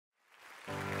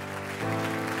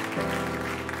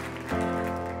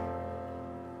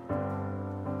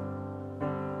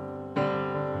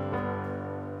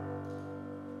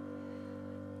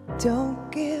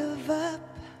Don't give up,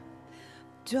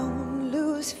 don't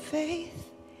lose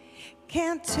faith.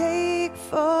 Can't take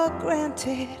for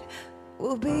granted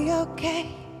we'll be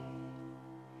okay.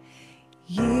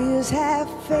 Years have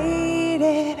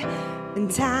faded and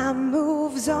time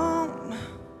moves on.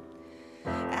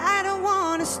 I don't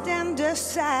want to stand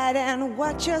aside and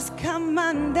watch us come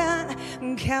undone.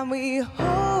 Can we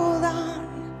hold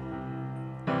on?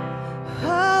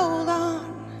 Hold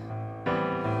on.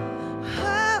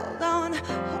 Hold on.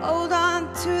 Hold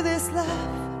on to this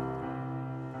love.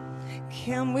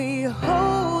 Can we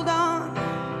hold on?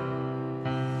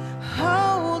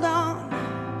 Hold on.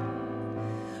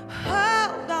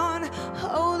 Hold on.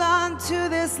 Hold on to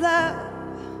this love.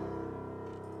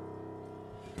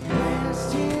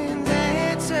 Questions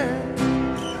answered,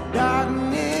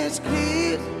 darkness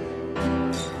clear,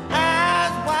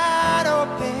 eyes wide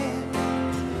open,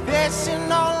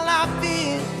 facing all our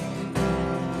fears.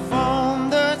 From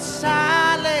the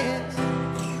silence,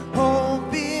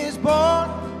 hope is born.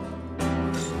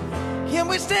 Can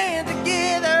we stand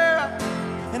together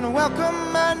and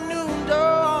welcome a new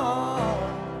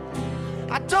dawn?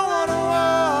 I don't wanna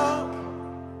walk,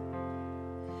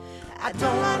 I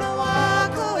don't wanna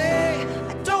walk away,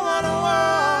 I don't wanna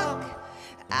walk.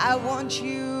 I want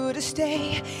you to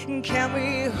stay. Can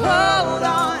we hold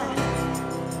on?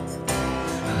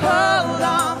 Hold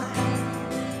on.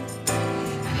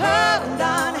 Hold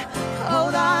on.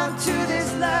 Hold on to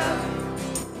this love.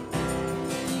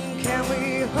 Can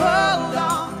we hold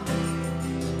on?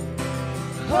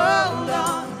 Hold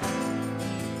on.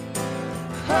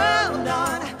 Hold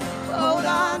on. Hold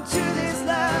on to this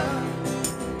love.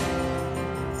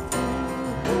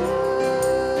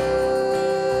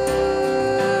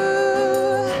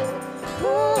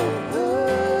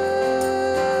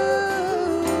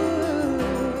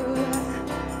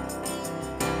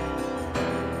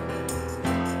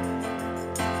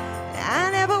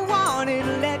 I never wanted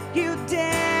to let you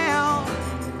down,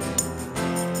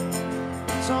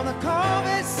 So the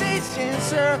conversation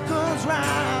circles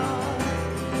round.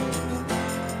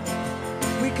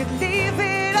 we could leave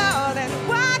it all and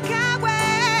walk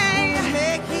away.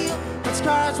 Make heal, but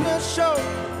scars will show.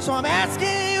 So I'm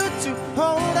asking you to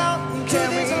hold on to Can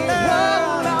we this hold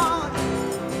love. on?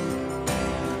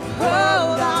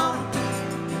 Hold on.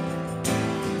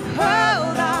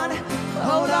 Hold on.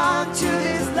 Hold on to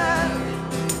this love.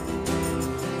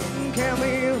 Can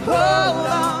we hold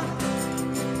on?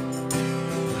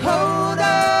 Hold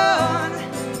on.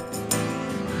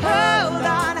 Hold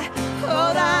on.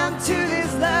 Hold on to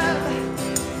this love.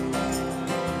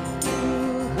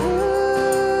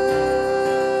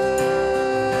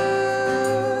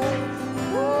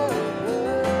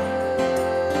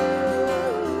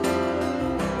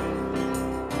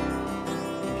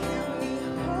 Can we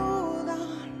hold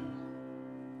on?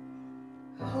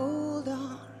 Hold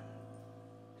on.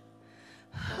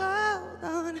 Hold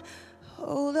on.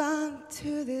 Hold on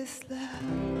to this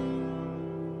love.